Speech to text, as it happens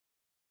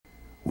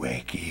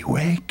Wakey,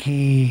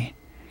 wakey.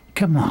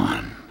 Come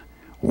on.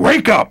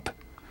 Wake up!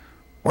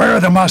 Where are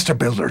the master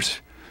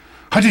builders?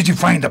 How did you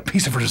find the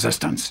piece of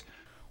resistance?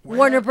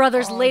 Warner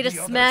Brothers'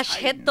 latest smash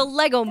hit, the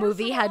Lego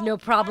Movie, had no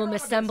problem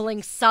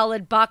assembling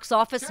solid box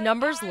office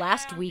numbers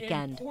last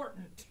weekend.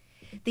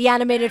 The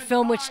animated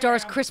film, which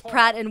stars Chris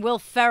Pratt and Will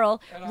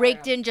Ferrell,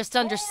 raked in just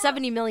under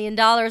 $70 million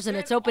in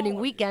its opening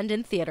weekend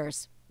in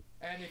theaters.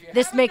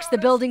 This makes the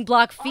building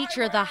block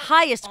feature the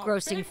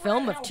highest-grossing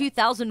film of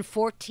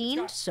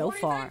 2014 so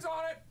far.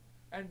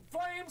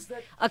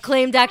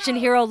 Acclaimed action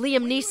hero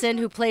Liam Neeson,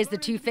 who plays the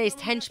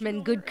two-faced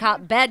henchman good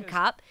cop, bad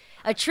cop,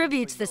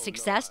 attributes the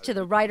success to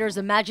the writer's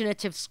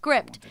imaginative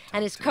script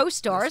and his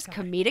co-star's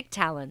comedic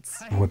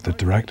talents. What the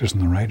directors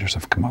and the writers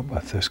have come up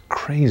with, this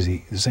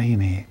crazy,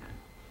 zany,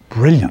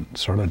 brilliant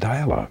sort of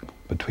dialogue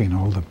between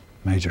all the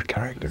major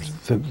characters.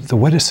 The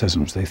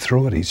witticisms they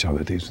throw at each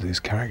other,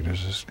 these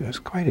characters, is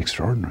quite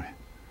extraordinary.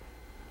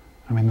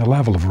 I mean, the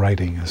level of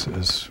writing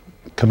is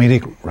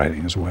comedic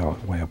writing as well,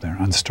 way up there,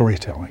 and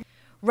storytelling.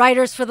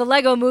 Writers for the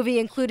Lego Movie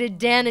included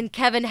Dan and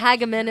Kevin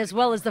Hageman, as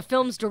well as the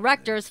film's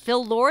directors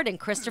Phil Lord and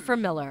Christopher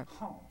Miller.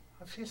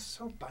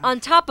 On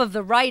top of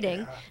the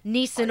writing,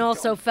 Neeson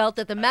also felt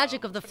that the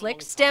magic of the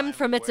flick stemmed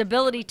from its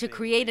ability to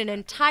create an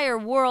entire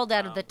world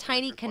out of the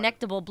tiny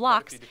connectable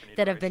blocks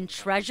that have been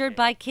treasured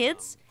by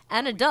kids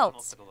and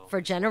adults for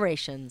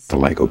generations. The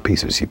Lego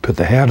pieces, you put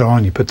the head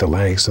on, you put the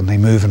legs, and they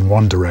move in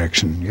one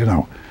direction, you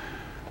know.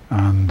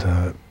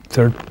 And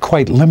they're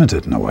quite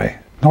limited in a way.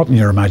 Not in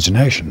your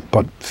imagination,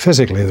 but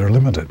physically they're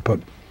limited. But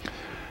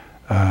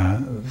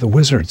the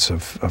wizards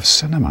of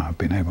cinema have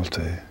been able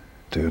to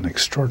do an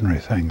extraordinary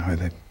thing, how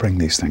they bring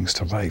these things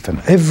to life. And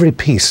every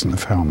piece in the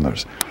film,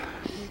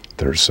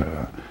 there's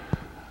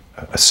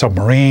a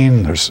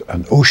submarine, there's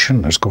an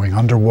ocean, there's going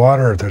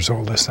underwater, there's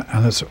all this,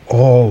 and it's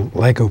all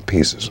Lego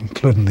pieces,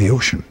 including the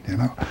ocean, you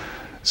know.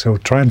 So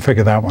try and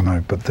figure that one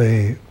out, but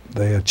they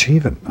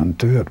achieve it and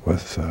do it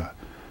with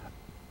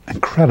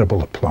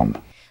incredible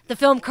aplomb. The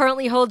film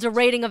currently holds a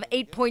rating of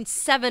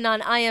 8.7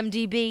 on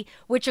IMDb,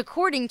 which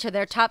according to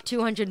their top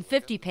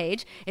 250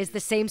 page is the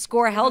same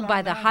score held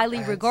by the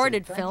highly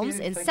regarded films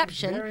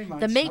Inception,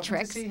 The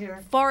Matrix,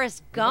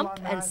 Forrest Gump,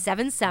 and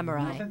Seven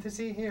Samurai.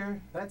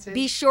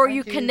 Be sure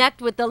you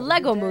connect with the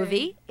Lego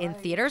Movie in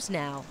theaters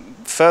now.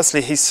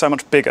 Firstly, he's so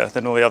much bigger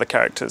than all the other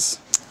characters.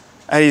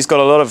 And he's got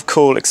a lot of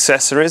cool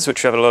accessories,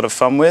 which we have a lot of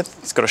fun with.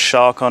 He's got a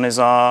shark on his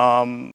arm.